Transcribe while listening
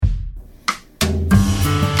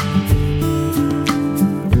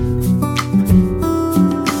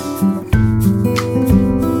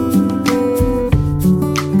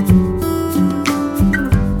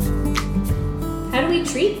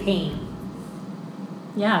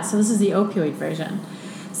Yeah, so this is the opioid version.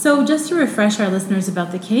 So just to refresh our listeners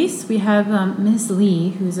about the case, we have Ms. Lee,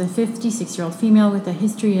 who's a 56-year-old female with a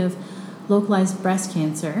history of localized breast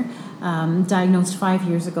cancer, diagnosed 5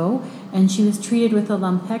 years ago, and she was treated with a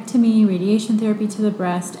lumpectomy, radiation therapy to the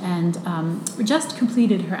breast, and just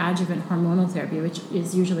completed her adjuvant hormonal therapy, which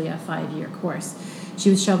is usually a 5-year course. She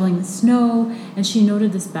was shoveling the snow, and she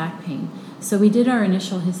noted this back pain. So we did our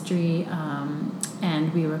initial history,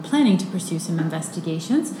 and we were planning to pursue some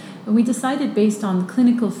investigations. And we decided, based on the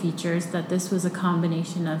clinical features, that this was a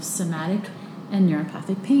combination of somatic and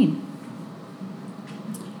neuropathic pain.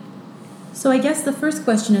 So I guess the first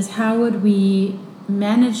question is, how would we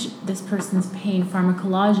manage this person's pain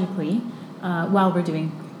pharmacologically while we're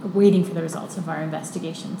waiting for the results of our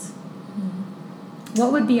investigations? Mm-hmm.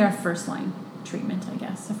 What would be our first line treatment, I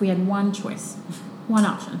guess, if we had one choice, one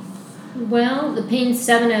option? Well, the pain's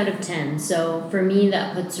 7 out of 10, so for me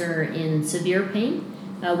that puts her in severe pain,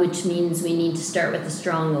 which means we need to start with a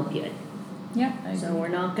strong opioid. Yeah. So we're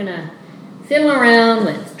not going to fiddle around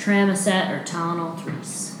with Tramoset or Tylenol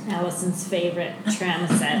 3s. Allison's favorite,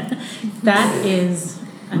 Tramoset. That is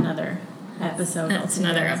another episode. That's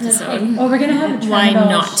another episode. Oh, we're going to have a why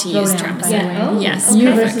not to use Tramoset. Yeah. Oh, yes. You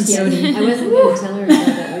Perfect. versus Jody. I wasn't going to tell her about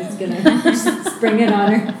it. I was going to spring it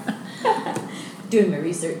on her. Doing my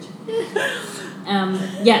research.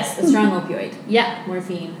 Yes, a strong opioid. Yeah.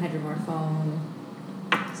 Morphine, hydromorphone,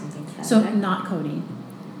 something like that. So not codeine.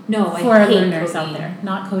 No, For I our hate learners codeine. out there.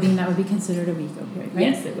 Not codeine, that would be considered a weak opioid, right?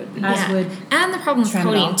 Yes, it would be. As would And the problem with Tramadol.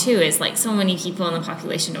 codeine too is like so many people in the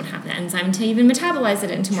population don't have the enzyme to even metabolize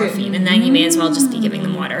it into True. morphine, and then you may as well just be giving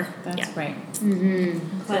them water. That's right.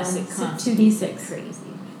 Mm-hmm. Classic So comp. 2d6. Crazy.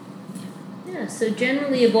 Yeah, so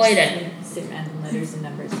generally avoid it. Sit random letters and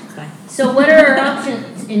numbers, it's fine. So what are our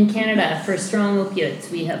options in Canada for strong opioids?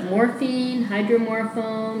 We have morphine,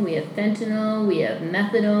 hydromorphone, we have fentanyl, we have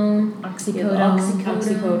methadone, we have Oxycodone.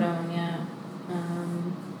 Oxycodone, yeah.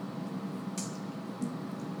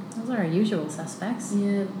 Those are our usual suspects.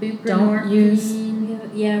 yeah, buprenorphine. Don't use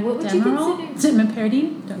What would Demerol? you consider?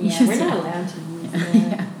 Meperidine? Don't Yeah, use we're it. not allowed to use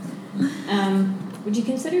that. Yeah. Would you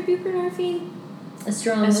consider buprenorphine A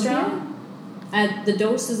strong a opioid? strong? At the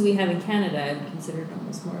doses we have in Canada, I would consider it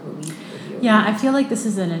almost more of a weak opioid. Yeah, I feel like this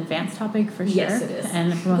is an advanced topic for sure. Yes, it is.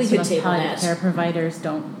 And We most could of us table palliative that. care providers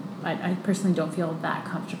don't. I personally don't feel that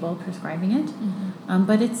comfortable prescribing it. Mm-hmm.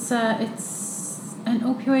 But it's an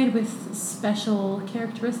opioid with special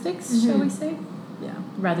characteristics, shall we say? Yeah.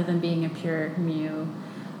 Rather than being a pure mu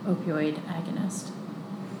opioid agonist.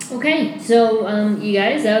 Okay, so you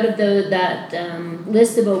guys, out of that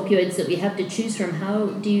list of opioids that we have to choose from, how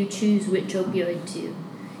do you choose which opioid to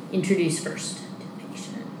introduce first to the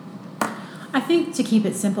patient? I think to keep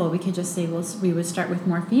it simple, we could just say we would start with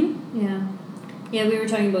morphine. Yeah. Yeah, we were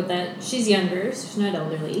talking about that. She's younger, so she's not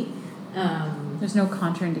elderly. There's no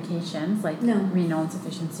contraindications like No. renal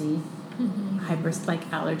insufficiency, like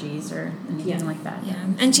allergies or anything like that. Yeah,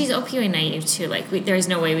 and she's opioid naive too. Like, there's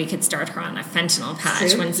no way we could start her on a fentanyl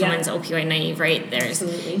patch True, when yeah. someone's opioid naive, right?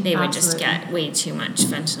 Absolutely. They would just Absolutely. get way too much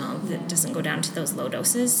fentanyl that doesn't go down to those low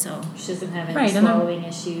doses. So She doesn't have any Right, and swallowing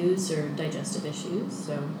issues or digestive issues,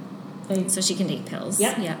 so. she can take pills.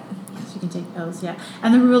 Yep. Yeah. You can take pills, yeah.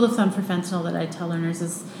 And the rule of thumb for fentanyl that I tell learners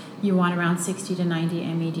is you want around 60 to 90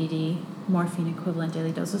 MADD morphine equivalent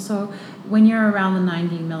daily doses. So when you're around the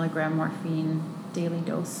 90 milligram morphine daily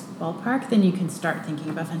dose ballpark, then you can start thinking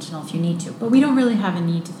about fentanyl if you need to. But we don't really have a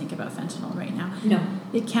need to think about fentanyl right now. No,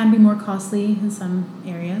 It can be more costly in some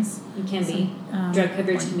areas. it can be. Some, Drug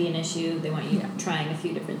coverage can be an issue. They want you Yeah. trying a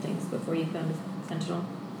few different things before you go to fentanyl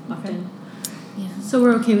often. Yeah. So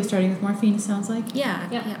we're okay with starting with morphine, it sounds like? Yeah.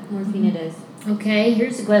 Yep, Yeah. morphine it is. Okay,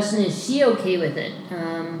 here's the question. Is she okay with it?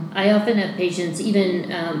 I often have patients, even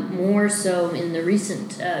more so in the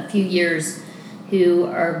recent few years, who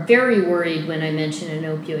are very worried when I mention an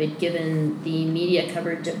opioid, given the media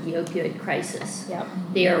coverage of the opioid crisis. Yep.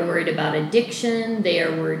 They are worried about addiction. They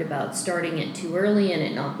are worried about starting it too early and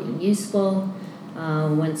it not being useful.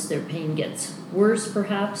 Once their pain gets worse,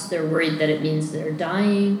 perhaps, they're worried that it means they're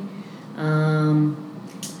dying.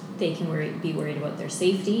 They can be worried about their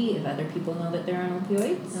safety if other people know that they're on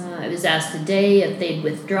opioids. I was asked today if they'd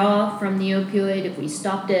withdraw from the opioid if we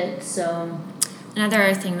stopped it. So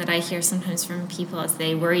Another thing that I hear sometimes from people is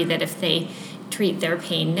they worry that if they treat their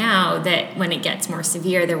pain now, that when it gets more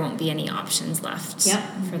severe, there won't be any options left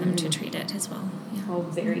for them to treat it as well. Yeah. All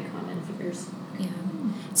very common fears. Yeah.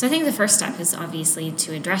 So I think the first step is obviously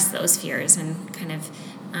to address those fears and kind of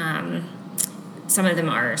some of them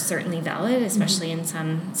are certainly valid, especially in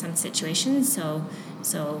some situations. So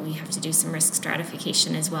So we have to do some risk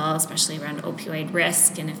stratification as well, especially around opioid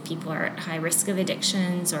risk and if people are at high risk of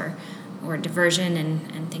addictions or diversion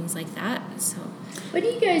and things like that. So, what do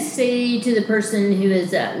you guys say to the person who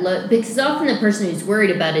is at low? Because often the person who's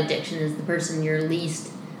worried about addiction is the person you're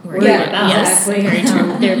least worried about. Yes, very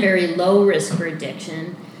true. They're very low risk for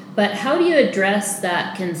addiction. But how do you address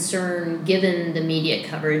that concern given the media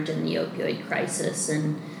coverage and the opioid crisis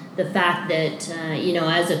and the fact that,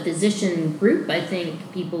 as a physician group, I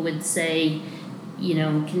think people would say,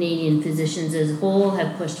 Canadian physicians as a whole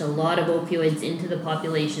have pushed a lot of opioids into the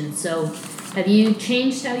population. So have you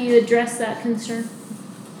changed how you address that concern?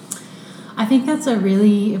 I think that's a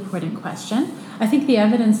really important question. I think the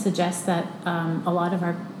evidence suggests that a lot of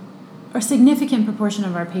our significant proportion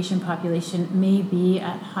of our patient population may be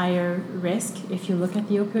at higher risk if you look at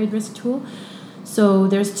the opioid risk tool. So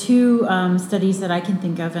there's two studies that I can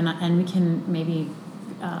think of, and we can maybe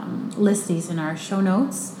list these in our show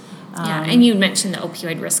notes. And you mentioned the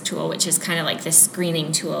opioid risk tool, which is kind of like the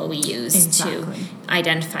screening tool we use to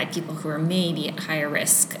identify people who are maybe at higher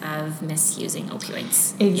risk of misusing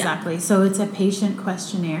opioids. Exactly. Yeah. So it's a patient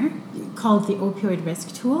questionnaire called the opioid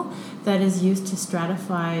risk tool that is used to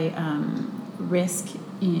stratify risk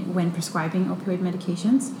when prescribing opioid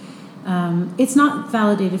medications. It's not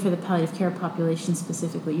validated for the palliative care population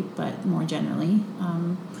specifically, but more generally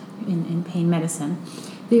in pain medicine.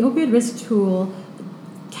 The opioid risk tool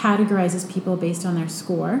categorizes people based on their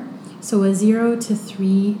score. So a 0 to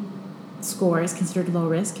 3 score is considered low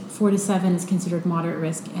risk, 4 to 7 is considered moderate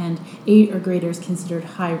risk, and 8 or greater is considered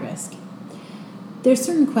high risk. There's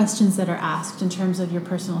certain questions that are asked in terms of your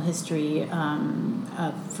personal history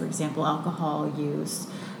of, for example, alcohol use,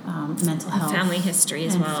 mental health. Family history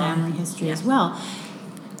as well. Family history as well.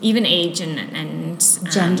 Even age and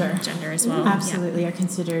gender. Gender as well. Absolutely are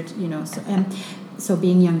considered, so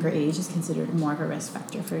being younger age is considered more of a risk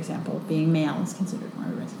factor, for example. Being male is considered more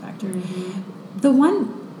of a risk factor. Mm-hmm. The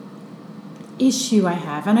one issue I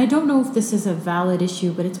have, and I don't know if this is a valid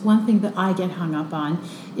issue, but it's one thing that I get hung up on,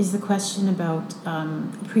 is the question about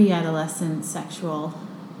pre-adolescent sexual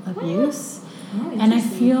abuse. And I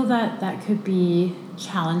feel that could be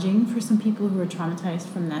challenging for some people who are traumatized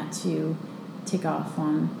from that to take off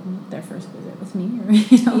on their first visit with me.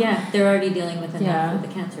 Yeah, they're already dealing with enough with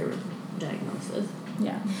the cancer diagnosis.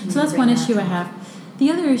 Yeah. So that's one issue I have.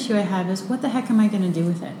 The other issue I have is, what the heck am I going to do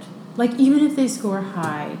with it? Like, even if they score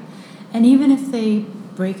high, and even if they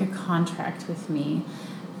break a contract with me,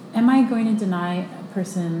 am I going to deny a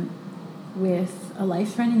person with a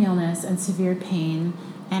life-threatening illness and severe pain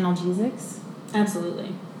analgesics?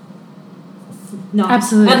 Absolutely. No.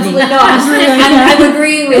 Absolutely not. I'm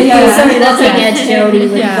agreeing with you. Sorry, that's against Jody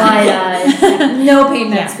with wide eyes. No pain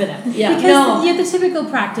meds for them. Yeah. Because the typical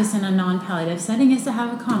practice in a non-palliative setting is to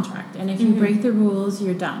have a contract, and if you break the rules,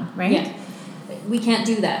 you're done, right? Yeah. We can't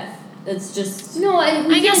do that. It's just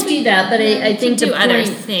I guess we do that, but I think do other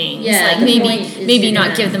things. Yeah, like maybe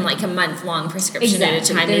not give them like a month-long prescription at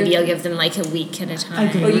a time. Maybe I'll give them like a week at a time.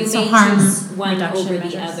 Agree. Or you may harm choose one over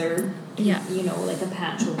measures. the other. Yeah. Like a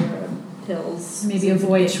patch over pills. Maybe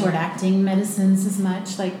avoid short-acting medicines as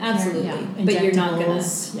much. Absolutely. But you're not gonna.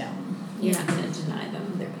 Yeah. You're not gonna deny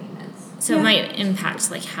them their pain meds. So it might impact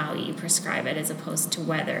like how you prescribe it as opposed to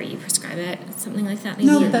whether you prescribe it. Something like that. Maybe.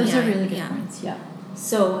 No, those are really good points. Yeah.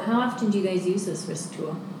 So, how often do you guys use this risk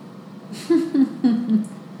tool?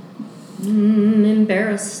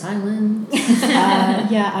 Embarrassed silence.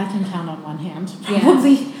 Yeah, I can count on one hand,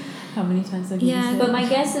 probably. Yeah. How many times I've used it. But my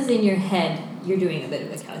guess is in your head, you're doing a bit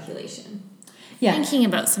of a calculation. Yeah. Thinking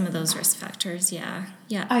about some of those risk factors, yeah.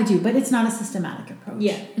 I do, but it's not a systematic approach.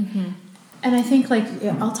 Yeah. Mm-hmm. And I think,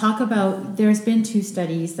 I'll talk about, there's been 2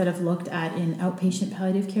 studies that have looked at in outpatient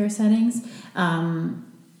palliative care settings.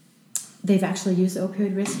 They've actually used the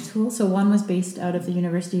opioid risk tool. So one was based out of the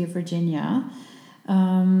University of Virginia,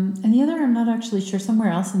 and the other I'm not actually sure,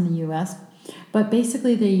 somewhere else in the U.S. But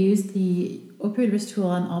basically they used the opioid risk tool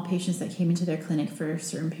on all patients that came into their clinic for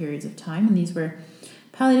certain periods of time, and these were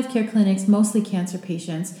palliative care clinics, mostly cancer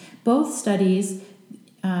patients. Both studies,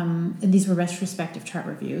 and these were retrospective chart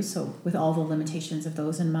reviews, so with all the limitations of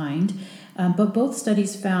those in mind, but both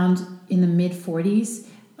studies found in the mid-40s,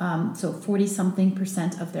 so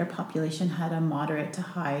 40-something% of their population had a moderate to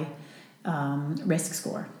high risk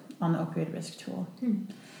score on the opioid risk tool.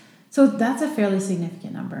 So that's a fairly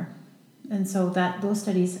significant number. And so those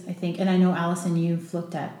studies, I think, and I know, Allison, you've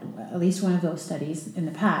looked at least one of those studies in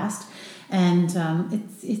the past, and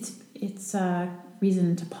it's a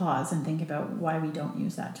reason to pause and think about why we don't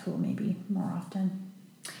use that tool maybe more often.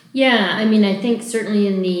 Yeah, I mean, I think certainly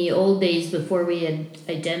in the old days before we had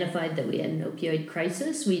identified that we had an opioid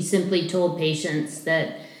crisis, we simply told patients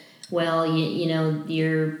that, well, you know,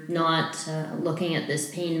 you're not looking at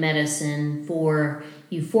this pain medicine for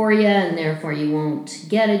euphoria and therefore you won't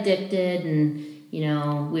get addicted, and, you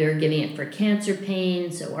know, we're giving it for cancer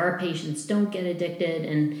pain so our patients don't get addicted.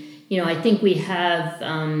 And, you know, I think we have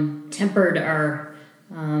tempered our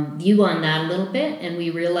view on that a little bit, and we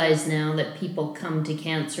realize now that people come to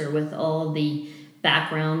cancer with all the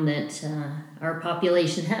background that our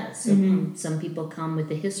population has. So some people come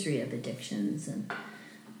with a history of addictions, and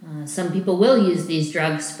some people will use these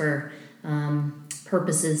drugs for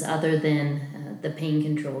purposes other than the pain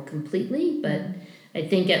control completely, but I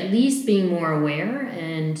think at least being more aware,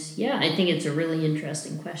 and yeah, I think it's a really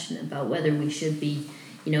interesting question about whether we should be,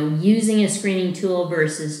 you know, using a screening tool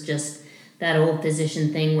versus just that old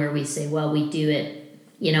physician thing where we say, well, we do it,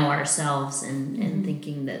 you know, ourselves, and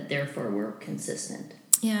thinking that therefore we're consistent.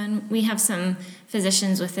 Yeah, and we have some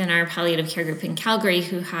physicians within our palliative care group in Calgary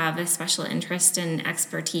who have a special interest and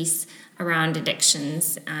expertise around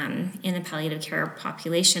addictions in the palliative care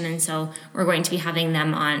population, and so we're going to be having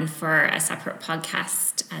them on for a separate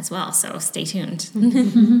podcast as well, so stay tuned.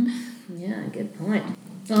 Yeah, good point.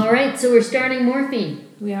 All right, so we're starting morphine.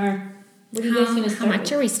 We are. What are you guys going to start How much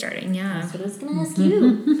with? are we starting? Yeah. That's what I was going to ask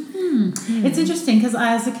you. It's interesting because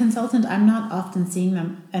as a consultant, I'm not often seeing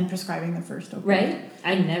them and prescribing the first opioid. Right?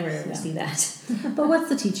 I never ever see that. But what's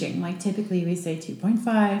the teaching? Like typically we say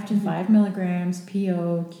 2.5 to 5 milligrams,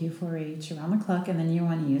 PO, Q4H around the clock, and then you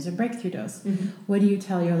want to use a breakthrough dose. What do you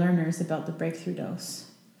tell your learners about the breakthrough dose?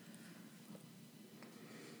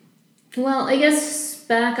 Well, I guess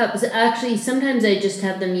back up. Actually, sometimes I just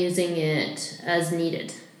have them using it as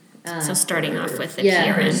needed. So starting off with the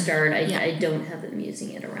PRN. For PRN. start, I don't have them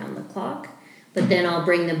using it around the clock. But then I'll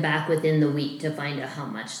bring them back within the week to find out how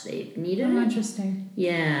much they've needed. Oh, interesting.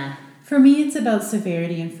 Yeah. For me, it's about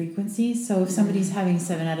severity and frequency. So if somebody's having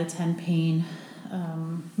 7 out of 10 pain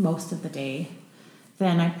most of the day,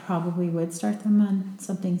 then I probably would start them on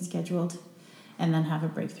something scheduled and then have a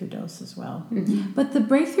breakthrough dose as well. But the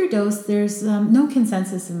breakthrough dose, there's no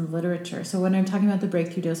consensus in the literature. So when I'm talking about the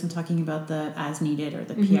breakthrough dose, I'm talking about the as needed or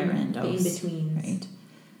the PRN dose. The in-betweens. Right.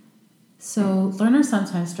 So learners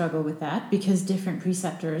sometimes struggle with that because different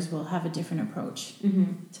preceptors will have a different approach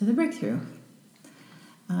to the breakthrough.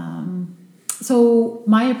 So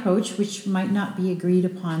my approach, which might not be agreed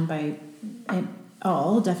upon by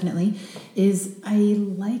all, definitely, is I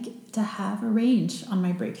like to have a range on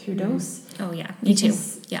my breakthrough dose. Oh, yeah. Me too.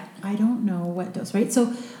 Yeah. I don't know what dose, right?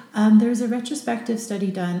 So there's a retrospective study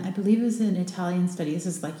done. I believe it was an Italian study. This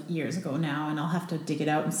is like years ago now, and I'll have to dig it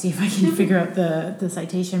out and see if I can figure out the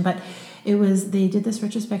citation. But they did this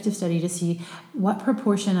retrospective study to see what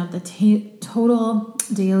proportion of the total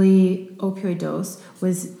daily opioid dose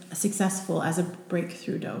was successful as a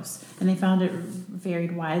breakthrough dose. And they found it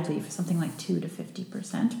varied widely for something like 2 to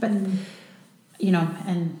 50%. But you know,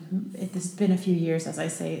 and it's been a few years, as I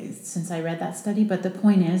say, since I read that study, but the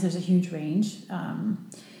point is there's a huge range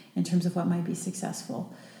in terms of what might be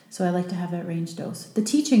successful. So I like to have that range dose. The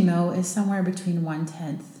teaching, though, is somewhere between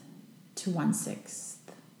 1/10 to 1/6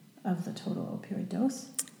 of the total opioid dose.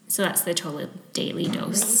 So that's the total daily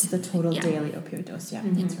dose. The total daily opioid dose, yeah,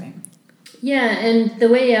 that's right. Yeah, and the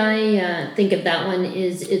way I think of that one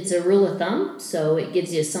is it's a rule of thumb, so it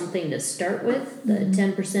gives you something to start with, the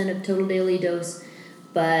 10% of total daily dose.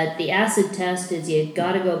 But the acid test is you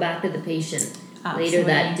got to go back to the patient later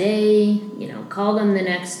that day, you know, call them the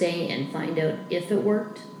next day and find out if it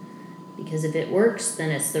worked. Because if it works, then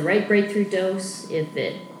it's the right breakthrough dose. If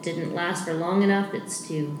it didn't last for long enough, it's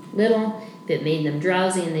too little. If it made them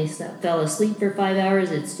drowsy and they fell asleep for 5 hours,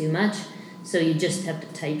 it's too much. So you just have to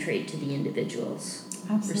titrate to the individual's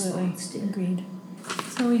response to it. Agreed.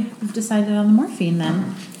 So we've decided on the morphine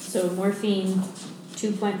then. So morphine,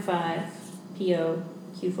 2.5 PO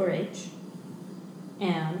Q4H,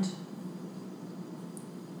 and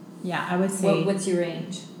yeah, I would say. What's your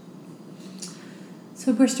range?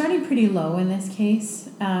 So we're starting pretty low in this case.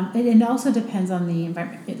 It also depends on the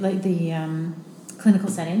environment, like the clinical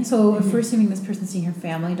setting. So if we're assuming this person's seeing her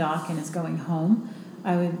family doc and is going home,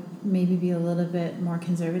 I would maybe be a little bit more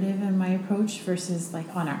conservative in my approach versus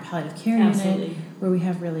like on our palliative care unit where we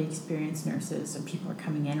have really experienced nurses and people are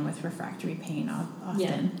coming in with refractory pain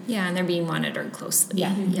often. Yeah, and they're being monitored closely.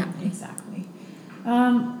 Yeah, exactly.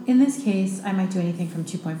 In this case, I might do anything from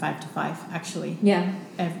 2.5 to 5, actually. Yeah.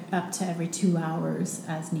 Up to every 2 hours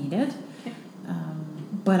as needed. Okay.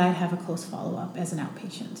 But I'd have a close follow-up as an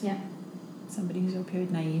outpatient. Yeah. Somebody who's opioid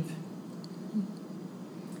naive.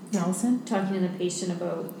 Allison? Talking to the patient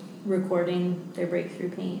about recording their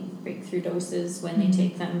breakthrough doses when they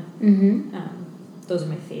take them. Mm-hmm. Those are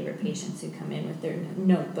my favorite patients who come in with their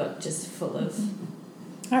notebook just full of...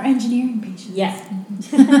 Our engineering patients. Yeah.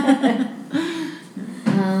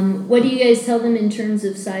 What do you guys tell them in terms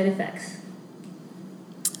of side effects?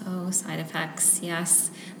 Oh, side effects,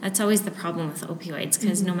 yes. That's always the problem with opioids,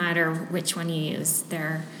 because no matter which one you use,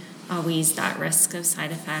 they're always that risk of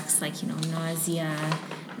side effects, like, nausea,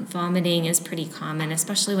 vomiting is pretty common,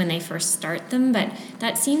 especially when they first start them, but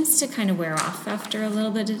that seems to kind of wear off after a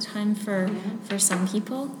little bit of time for some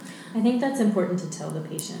people. I think that's important to tell the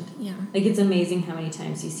patient. Yeah. Like, it's amazing how many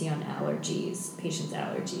times you see on allergies, patients'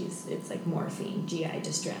 allergies, it's like morphine, GI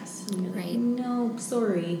distress. And you're like, Right. no,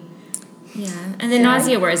 sorry. Yeah, and the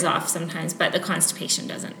nausea wears off sometimes, but the constipation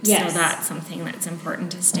doesn't. Yes. So that's something that's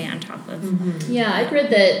important to stay on top of. Mm-hmm. Yeah, I've read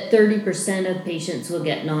that 30% of patients will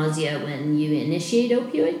get nausea when you initiate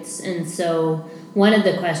opioids. And so one of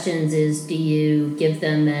the questions is, do you give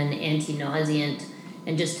them an anti-nauseant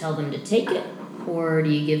and just tell them to take it? Or do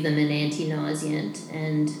you give them an anti-nauseant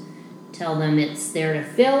and tell them it's there to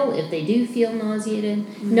fill if they do feel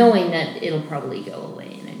nauseated, knowing that it'll probably go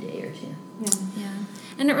away in a day or two? Yeah.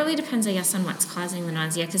 And it really depends, I guess, on what's causing the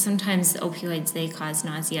nausea, because sometimes the opioids, they cause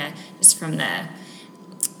nausea just from the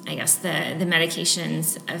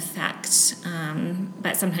medication's effect.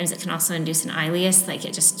 But sometimes it can also induce an ileus, like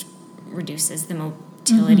it just reduces the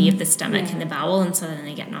motility of the stomach and the bowel, and so then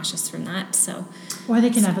they get nauseous from that. So, Or they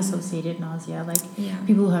can have associated nausea, like Yeah.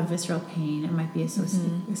 people who have visceral pain, it might be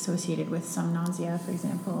associated with some nausea, for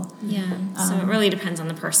example. yeah. So it really depends on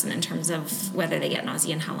the person in terms of whether they get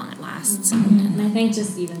nausea and how long it lasts. And I think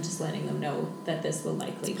just letting them know that this will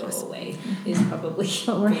likely go away is probably...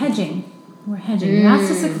 But we're hedging. We're hedging. You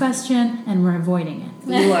asked us a question, and we're avoiding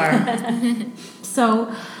it. You are.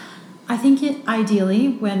 So I think ideally,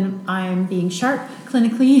 when I'm being sharp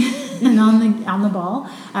clinically and on the ball,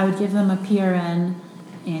 I would give them a PRN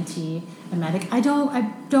antiemetic. I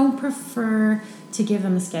don't prefer to give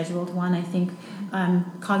them a scheduled one. I think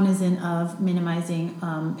I'm cognizant of minimizing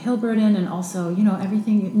pill burden, and also,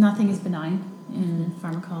 nothing is benign in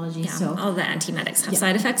pharmacology. Yeah, So all the antiemetics have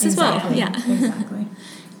side effects as well. exactly, Yeah. exactly.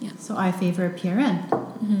 Yeah. So I favor PRN.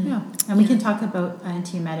 Yeah, and we can talk about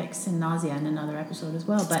antiemetics and nausea in another episode as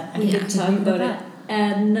well. But We could talk about it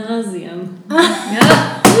ad nauseum.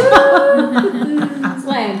 That's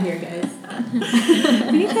why I'm here, guys.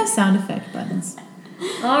 We need to have sound effect buttons.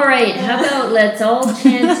 All right, how about let's all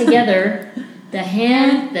chant together. The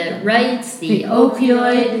hand that writes the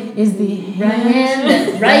opioid, is the hand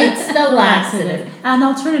that writes the laxative. An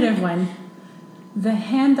alternative one. The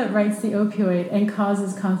hand that writes the opioid and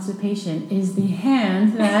causes constipation is the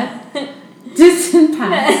hand that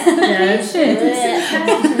disinfects the patient.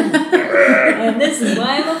 And this is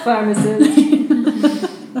why I'm a pharmacist.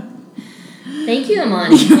 Thank you,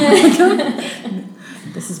 Amani.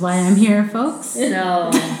 This is why I'm here, folks.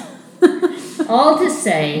 So, all to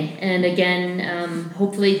say, and again,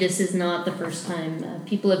 hopefully this is not the first time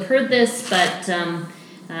people have heard this, but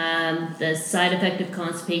the side effect of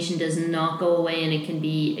constipation does not go away, and it can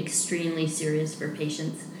be extremely serious for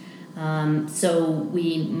patients. So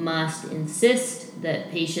we must insist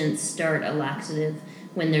that patients start a laxative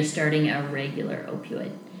when they're starting a regular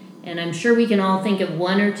opioid. And I'm sure we can all think of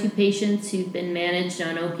one or two patients who've been managed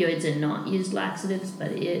on opioids and not used laxatives,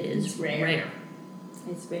 but it is rare.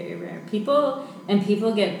 It's very rare. People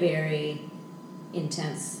get very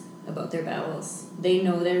intense about their bowels. They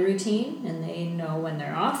know their routine, and they know when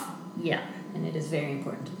they're off. Yeah. And it is very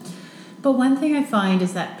important to them. But one thing I find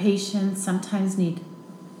is that patients sometimes need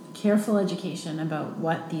careful education about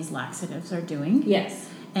what these laxatives are doing. Yes.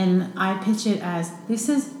 And I pitch it as, this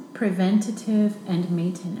is preventative and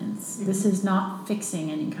maintenance. Mm-hmm. This is not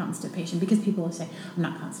fixing any constipation, because people will say, I'm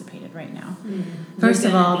not constipated right now. Mm-hmm. First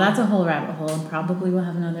of all, that's a whole rabbit hole, and probably we'll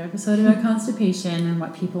have another episode about constipation and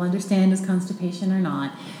what people understand as constipation or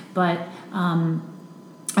not. But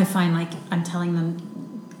I find, like, I'm telling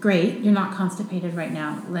them, great, you're not constipated right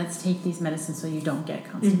now. Let's take these medicines so you don't get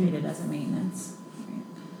constipated as a maintenance.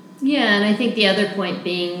 Yeah, and I think the other point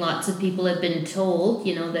being, lots of people have been told,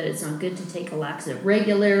 that it's not good to take a laxative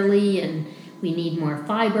regularly, and we need more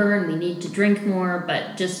fiber, and we need to drink more,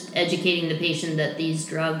 but just educating the patient that these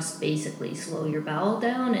drugs basically slow your bowel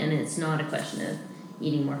down, and it's not a question of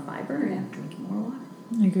eating more fiber and drinking more water.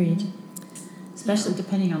 Agreed. Especially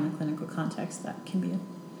depending on the clinical context, that can be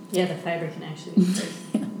Yeah, the fiber can actually be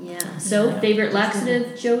good. Yeah. So, favorite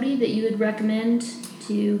laxative, Jody, that you would recommend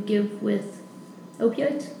to give with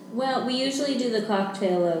opioids? Well, we usually do the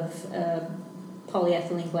cocktail of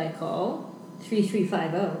polyethylene glycol,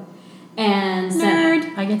 3350, And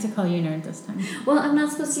Nerd. I get to call you nerd this time. well, I'm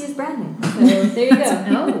not supposed to use branding. So there you go.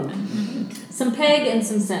 Oh. Some Peg and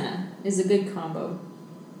some Senna is a good combo.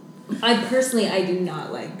 I do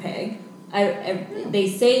not like Peg. They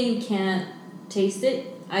say you can't taste it.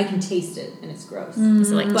 I can taste it, and it's gross.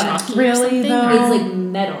 Is it like But chalky or really, something? though? It's like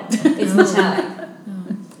metal. It's metallic.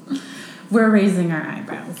 We're raising our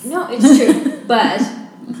eyebrows. No, it's true. But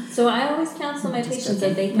so I always counsel my patients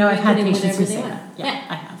that they can No, I've put had in patients whatever who they say want. that. Yeah,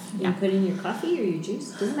 I have. You Yeah. put in your coffee or your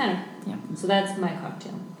juice. Doesn't matter. Yeah. So that's my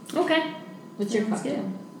cocktail. Okay. What's your Sounds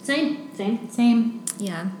cocktail? Same. Same. Same.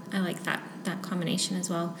 Yeah, I like that combination as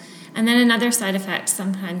well. And then another side effect,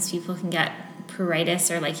 sometimes people can get pruritus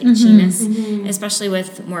or like itchiness, especially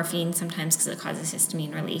with morphine sometimes because it causes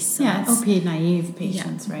histamine release. So Yeah, that's- opiate naive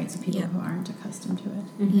patients, right? So people who aren't accustomed to it.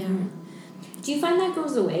 Yeah. Do you find that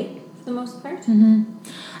goes away for the most part? Mm-hmm.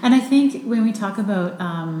 And I think when we talk about,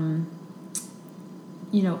 when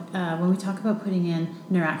we talk about putting in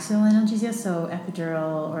neuraxial analgesia, so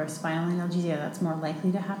epidural or spinal analgesia, that's more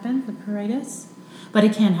likely to happen, the pruritus. But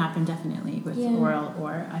it can happen definitely with oral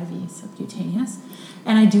or IV subcutaneous.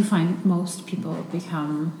 And I do find most people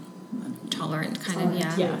become tolerant kind Tolerant.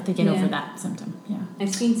 of, yeah, they get Yeah. over that symptom. Yeah.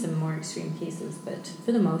 I've seen some more extreme cases, but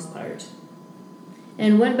for the most part.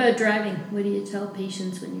 And what about driving? What do you tell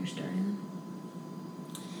patients when you're starting them?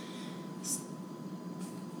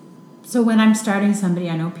 So when I'm starting somebody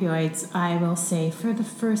on opioids, I will say for the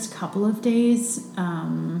first couple of days,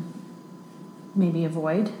 maybe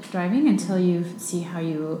avoid driving until you see how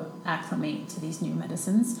you acclimate to these new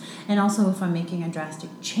medicines. And also if I'm making a drastic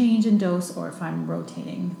change in dose or if I'm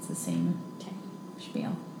rotating, it's the same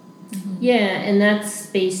spiel. Yeah, and that's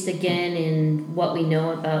based again in what we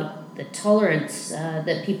know about the tolerance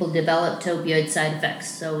that people develop to opioid side effects.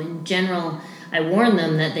 So in general, I warn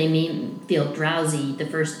them that they may feel drowsy the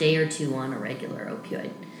first day or two on a regular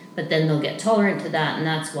opioid, but then they'll get tolerant to that, and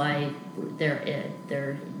that's why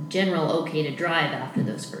they're general okay to drive after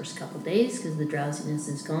those first couple days because the drowsiness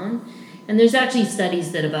is gone. And there's actually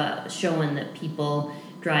studies that have shown that people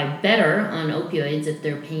drive better on opioids if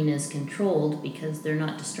their pain is controlled because they're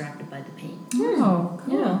not distracted by the pain. Oh,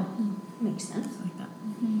 cool. Yeah. Makes sense. I like that.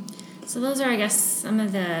 So those are, I guess, some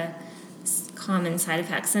of the common side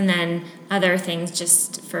effects. And then other things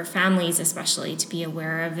just for families especially to be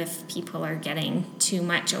aware of. If people are getting too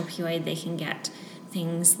much opioid, they can get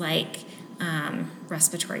things like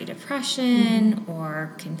respiratory depression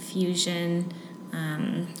or confusion,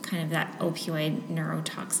 kind of that opioid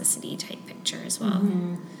neurotoxicity type picture as well.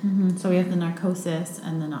 So we have the narcosis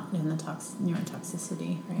and the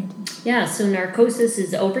neurotoxicity, right? Yeah, so narcosis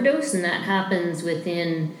is overdose, and that happens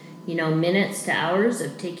within minutes to hours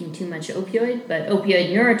of taking too much opioid. But opioid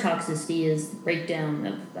neurotoxicity is the breakdown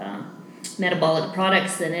of metabolic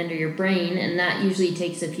products that enter your brain, and that usually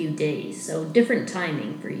takes a few days. So different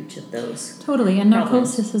timing for each of those. Totally. And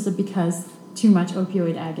Problems. narcosis is because too much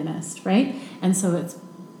opioid agonist, right? And so it's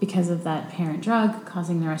because of that parent drug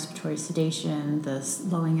causing the respiratory sedation, the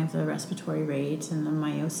slowing of the respiratory rate, and the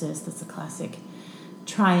meiosis. That's a classic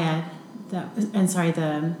triad.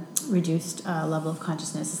 The reduced level of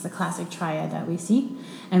consciousness is the classic triad that we see.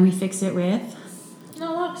 And we fix it with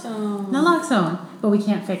naloxone. But we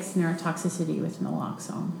can't fix neurotoxicity with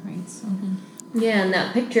naloxone, right? So. Yeah, and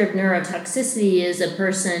that picture of neurotoxicity is a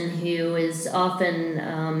person who is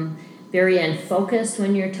often very unfocused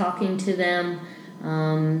when you're talking to them.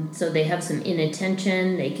 So they have some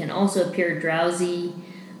inattention. They can also appear drowsy.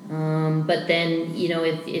 But then,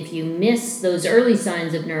 if you miss those early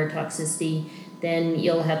signs of neurotoxicity, then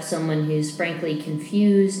you'll have someone who's frankly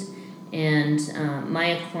confused and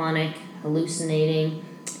myoclonic, hallucinating,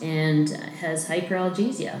 and has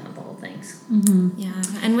hyperalgesia of all things. Yeah,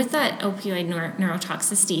 and with that opioid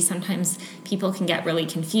neurotoxicity, sometimes people can get really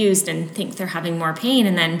confused and think they're having more pain,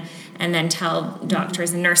 and then tell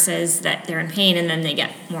doctors and nurses that they're in pain, and then they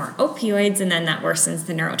get more opioids, and then that worsens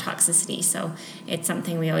the neurotoxicity. So it's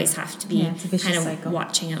something we always have to be it's a vicious kind of cycle.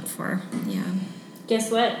 watching out for. Yeah. Guess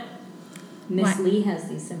what? Miss What? Lee has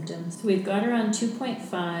these symptoms. So we've got her on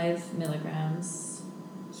 2.5 milligrams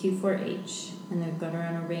Q4H, and they've got her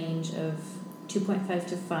on a range of 2.5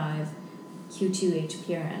 to 5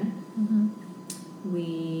 Q2H-PRN.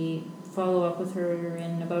 We follow up with her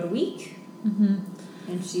in about a week,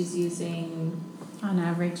 and she's using On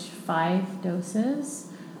average, 5 doses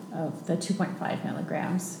of the 2.5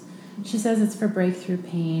 milligrams. She says it's for breakthrough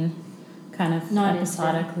pain, kind of Not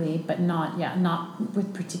episodically, but not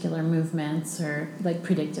with particular movements or like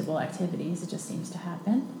predictable activities. It just seems to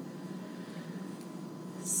happen.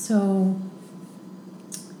 So,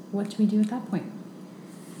 what do we do at that point?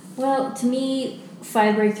 Well, to me,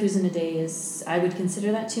 5 breakthroughs in a day I would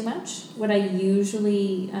consider that too much. What I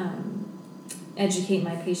usually educate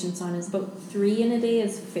my patients on is about 3 in a day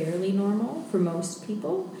is fairly normal for most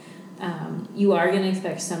people. You are going to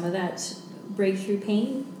expect some of that breakthrough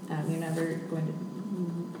pain. You're never going to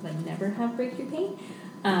never have breakthrough pain.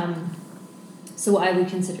 So I would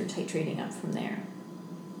consider titrating up from there.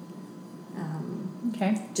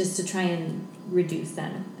 Okay. Just to try and reduce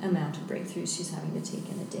that amount of breakthroughs she's having to take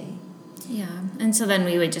in a day. Yeah, and so then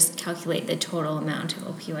we would just calculate the total amount of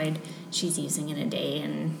opioid she's using in a day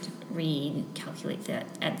and recalculate that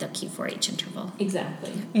at the Q4H interval.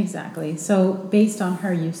 Exactly. So based on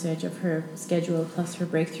her usage of her schedule plus her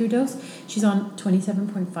breakthrough dose, she's on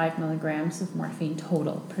 27.5 milligrams of morphine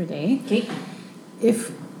total per day. Okay.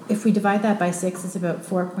 If we divide that by 6, it's about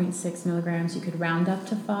 4.6 milligrams. You could round up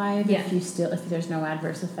to 5 if there's no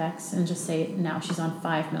adverse effects, and just say now she's on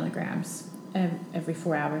 5 milligrams every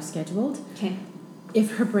 4 hours scheduled. Okay.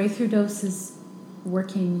 If her breakthrough dose is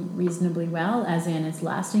working reasonably well, as in it's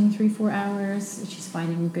lasting 3-4 hours, she's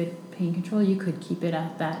finding good pain control, you could keep it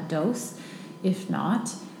at that dose. If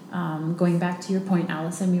not, going back to your point,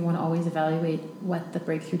 Allison, we want to always evaluate what the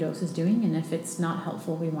breakthrough dose is doing, and if it's not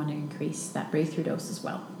helpful, we want to increase that breakthrough dose as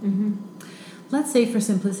well. Mm-hmm. Let's say for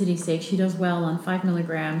simplicity's sake, she does well on 5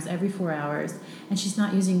 milligrams every 4 hours, and she's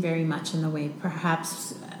not using very much in the way,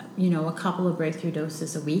 perhaps, a couple of breakthrough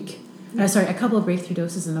doses a week. A couple of breakthrough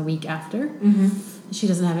doses in the week after. Mm-hmm. She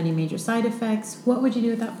doesn't have any major side effects. What would you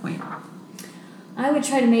do at that point? I would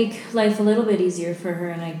try to make life a little bit easier for her,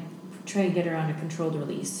 and I try to get her on a controlled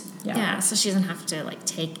release. Yeah, so she doesn't have to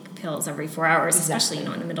take pills every 4 hours, Exactly.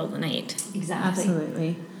 especially in the middle of the night. Exactly.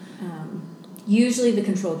 Absolutely. Usually the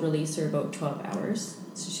controlled release are about 12 hours,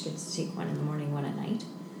 so she gets to take one in the morning, one at night.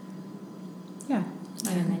 Yeah.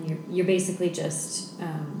 And then you're basically just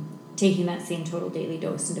taking that same total daily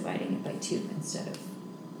dose and dividing it by 2 instead of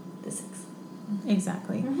the 6.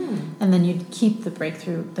 Exactly. Mm-hmm. And then you'd keep the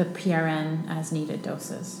breakthrough, the PRN as needed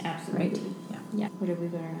doses. Absolutely. Right? Yeah. Yeah. What have we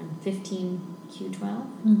got her on? 15 Q12?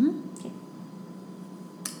 Mm-hmm. Okay.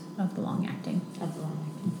 Of the long acting. Of the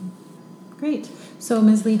long Great. So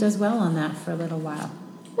Ms. Lee does well on that for a little while.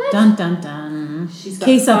 What? Dun, dun, dun. She's got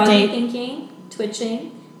Case foggy update. thinking,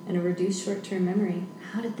 twitching, and a reduced short-term memory.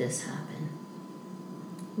 How did this happen?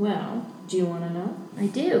 Well, do you want to know? I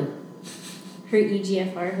do. Her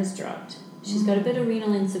EGFR has dropped. She's got a bit of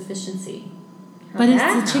renal insufficiency. But How'd it's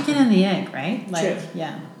that the chicken happen? and the egg, right? True.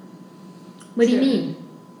 Yeah. What do you True. mean?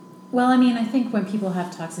 Well, I think when people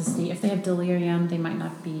have toxicity, if they have delirium, they might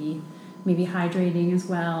not be maybe hydrating as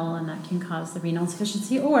well, and that can cause the renal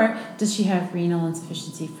insufficiency. Or does she have renal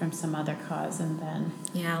insufficiency from some other cause, and then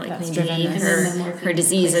Yeah, like that's maybe driven this. And then the morphine her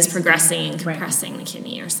disease is replaces progressing and Right. compressing the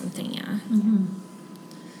kidney or something, yeah.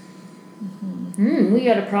 We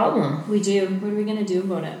got a problem. We do. What are we going to do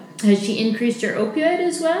about it? Has she increased her opioid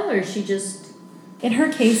as well, or is she just... In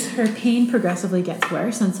her case, her pain progressively gets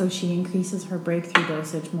worse, and so she increases her breakthrough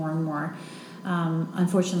dosage more and more.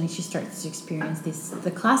 Unfortunately, she starts to experience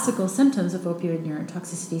the classical symptoms of opioid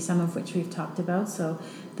neurotoxicity, some of which we've talked about. So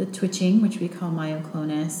the twitching, which we call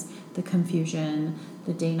myoclonus, the confusion,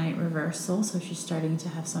 the day-night reversal. So she's starting to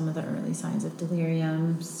have some of the early signs of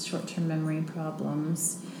delirium, short-term memory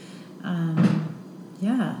problems.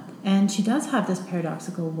 And she does have this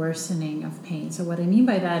paradoxical worsening of pain. So what I mean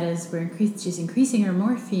by that is she's increasing her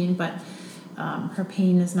morphine, but her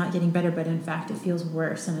pain is not getting better, but in fact it feels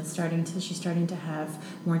worse, and she's starting to have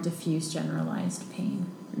more diffuse generalized pain.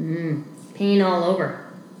 Pain all over.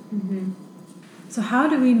 Mm-hmm. So how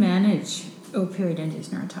do we manage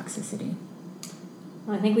opioid-induced neurotoxicity?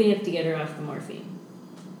 Well, I think we have to get her off the morphine.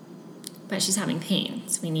 But she's having pain,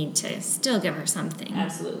 so we need to still give her something.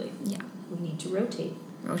 Absolutely. Yeah. We need to rotate.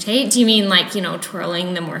 Rotate? Do you mean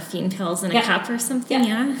twirling the morphine pills in a Yeah. cup or something?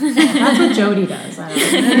 Yeah. That's what Jody does. I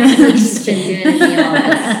don't know. She's been doing it in the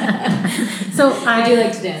office. So I do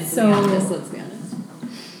like to dance in the so- office, let's be honest.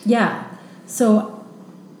 Yeah. So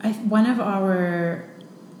one of our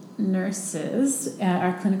nurses,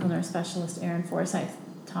 our clinical nurse specialist, Erin Forsyth,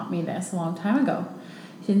 taught me this a long time ago.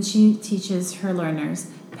 And she teaches her learners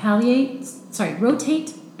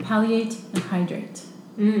rotate, palliate, and hydrate.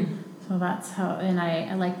 So that's how, and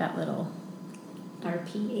I like that little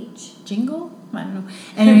RPH. jingle? I don't know.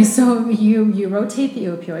 Anyway, so you rotate the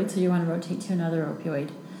opioid, so you want to rotate to another opioid.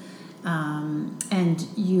 And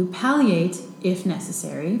you palliate if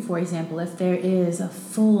necessary. For example, if there is a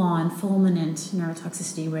full-on, fulminant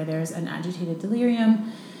neurotoxicity where there's an agitated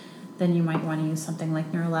delirium, then you might want to use something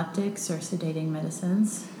like neuroleptics or sedating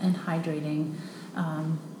medicines, and hydrating.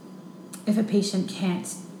 If a patient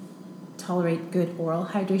can't tolerate good oral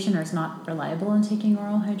hydration or is not reliable in taking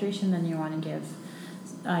oral hydration, then you want to give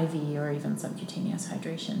IV or even subcutaneous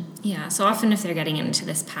hydration. Yeah, so often if they're getting into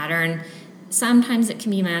this pattern, sometimes it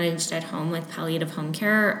can be managed at home with palliative home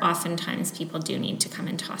care. Oftentimes people do need to come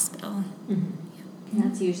into hospital. Mm-hmm. And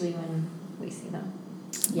that's usually when we see them.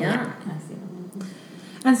 Yeah. I see them.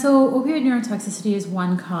 And so opioid neurotoxicity is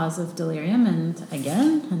one cause of delirium, and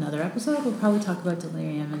again, another episode, we'll probably talk about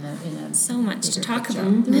delirium in a So much to bigger talk picture.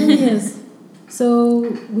 about. There really is.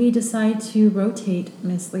 So we decide to rotate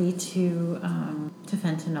Miss Lee to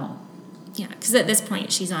fentanyl. Yeah, because at this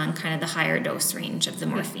point she's on kind of the higher dose range of the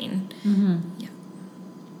morphine. Mm-hmm. Yeah.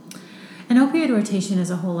 And opioid rotation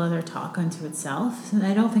is a whole other talk unto itself, and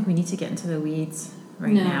I don't think we need to get into the weeds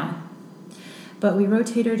now. But we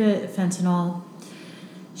rotate her to fentanyl.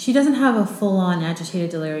 She doesn't have a full-on agitated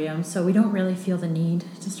delirium, so we don't really feel the need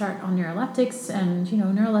to start on neuroleptics. And,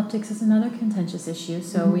 neuroleptics is another contentious issue,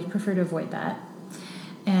 so we prefer to avoid that.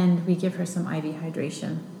 And we give her some IV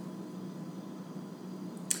hydration.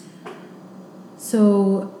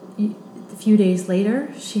 So a few days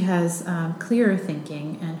later, she has clearer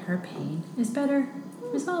thinking, and her pain is better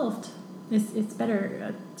resolved. It's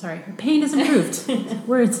better. Her pain is improved.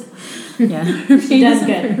 Words. Yeah, her pain is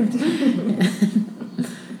improved. Yeah.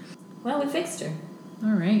 Well, we fixed her.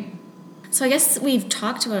 All right. So I guess we've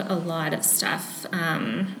talked about a lot of stuff.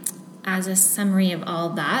 As a summary of all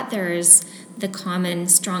that, there's the common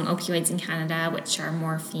strong opioids in Canada, which are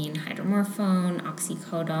morphine, hydromorphone,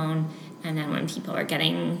 oxycodone, and then when people are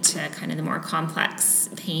getting to kind of the more complex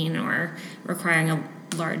pain or requiring a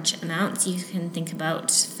large amounts, you can think about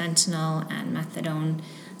fentanyl and methadone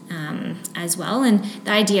as well. And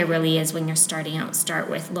the idea really is when you're starting out, start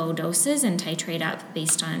with low doses and titrate up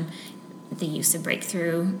based on the use of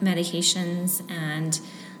breakthrough medications and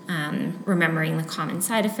remembering the common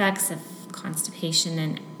side effects of constipation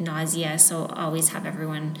and nausea. So always have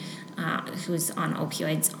everyone who's on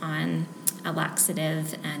opioids on a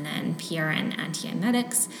laxative and then PRN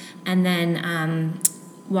antiemetics, and then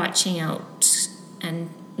watching out and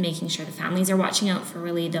making sure the families are watching out for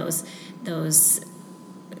really those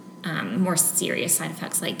more serious side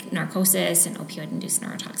effects like narcosis and opioid-induced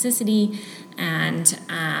neurotoxicity, and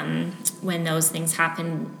when those things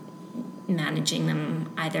happen, managing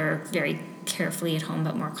them either very carefully at home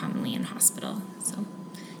but more commonly in hospital. So,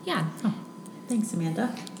 yeah. Oh, thanks,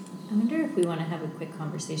 Amanda. I wonder if we want to have a quick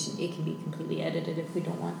conversation. It can be completely edited if we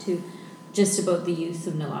don't want to, just about the use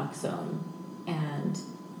of naloxone, and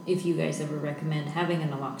if you guys ever recommend having a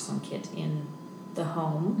naloxone kit in the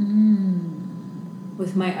home.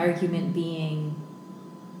 With my argument being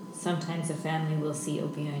sometimes a family will see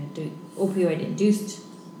opioid-induced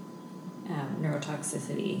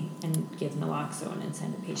neurotoxicity and give naloxone and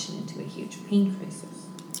send a patient into a huge pain crisis.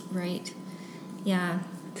 Right. Yeah.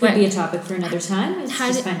 Could be a topic for another time. I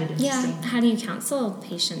just find it interesting. Yeah. How do you counsel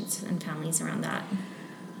patients and families around that?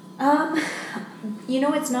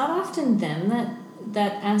 It's not often them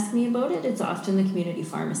that ask me about it. It's often the community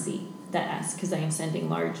pharmacy that ask, because I am sending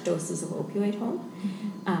large doses of opioid home,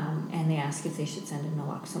 and they ask if they should send a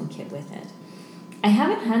naloxone kit with it. I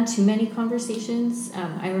haven't had too many conversations.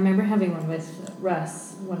 I remember having one with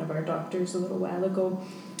Russ, one of our doctors, a little while ago,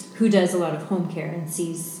 who does a lot of home care and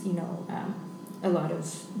sees, a lot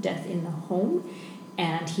of death in the home,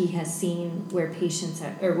 and he has seen where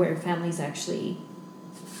where families actually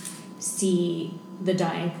see the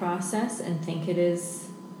dying process and think it is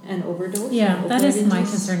an overdose. Yeah, that is my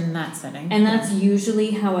concern in that setting. And that's usually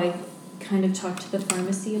how I kind of talk to the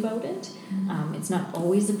pharmacy about it. It's not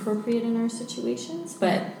always appropriate in our situations,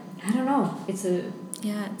 but I don't know. It's a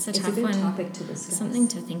tough a good one. topic to discuss. Something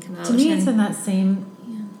to think about. To me, it's in that same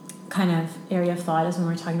kind of area of thought as when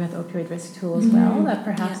we're talking about the opioid risk tool as well, that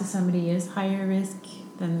perhaps if somebody is higher risk,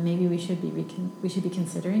 then maybe we should be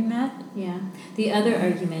considering that. Yeah. The other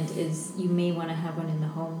argument is you may want to have one in the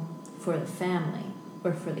home for the family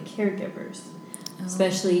or for the caregivers,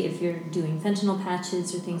 especially if you're doing fentanyl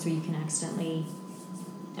patches or things where you can accidentally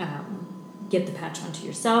get the patch onto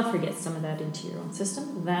yourself or get some of that into your own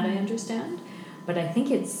system. That I understand. But I think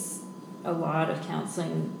it's a lot of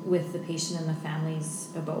counseling with the patient and the families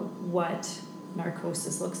about what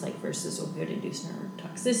narcosis looks like versus opioid-induced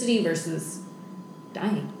neurotoxicity versus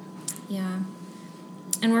dying. Yeah.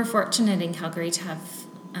 And we're fortunate in Calgary to have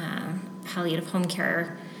palliative home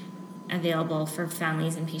care available for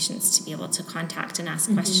families and patients to be able to contact and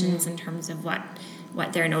ask questions in terms of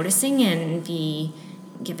what they're noticing and be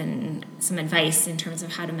given some advice in terms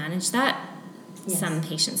of how to manage that. Yes. Some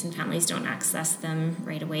patients and families don't access them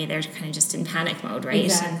right away. They're kind of just in panic mode, right?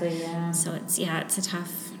 Exactly, yeah. So it's a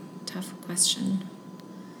tough question.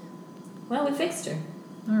 Well, we fixed her.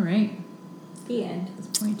 All right. The end.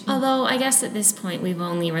 Although I guess at this point we've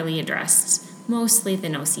only really addressed mostly the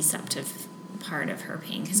nociceptive part of her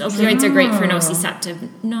pain, because opioids are great for nociceptive,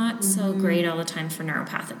 not so great all the time for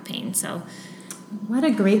neuropathic pain. So what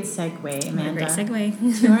a great segue, Amanda. What a great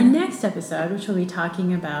segue. To our next episode, which will be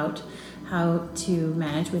talking about how to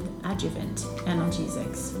manage with adjuvant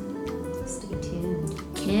analgesics. Stay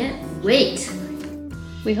tuned. Can't wait.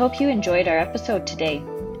 We hope you enjoyed our episode today.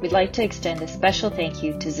 We'd like to extend a special thank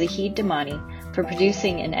you to Zahid Damani for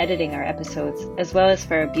producing and editing our episodes, as well as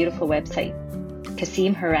for our beautiful website,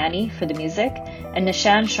 Kasim Harani for the music, and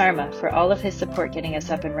Nishan Sharma for all of his support getting us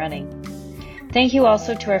up and running. Thank you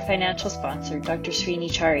also to our financial sponsor, Dr. Srini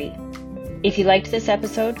Chari. If you liked this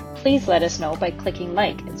episode, please let us know by clicking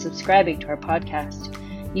like and subscribing to our podcast.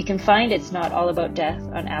 You can find It's Not All About Death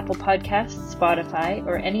on Apple Podcasts, Spotify,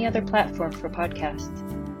 or any other platform for podcasts.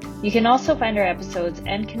 You can also find our episodes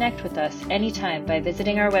and connect with us anytime by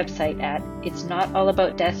visiting our website at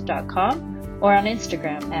itsnotallaboutdeath.com or on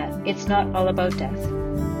Instagram at itsnotallaboutdeath.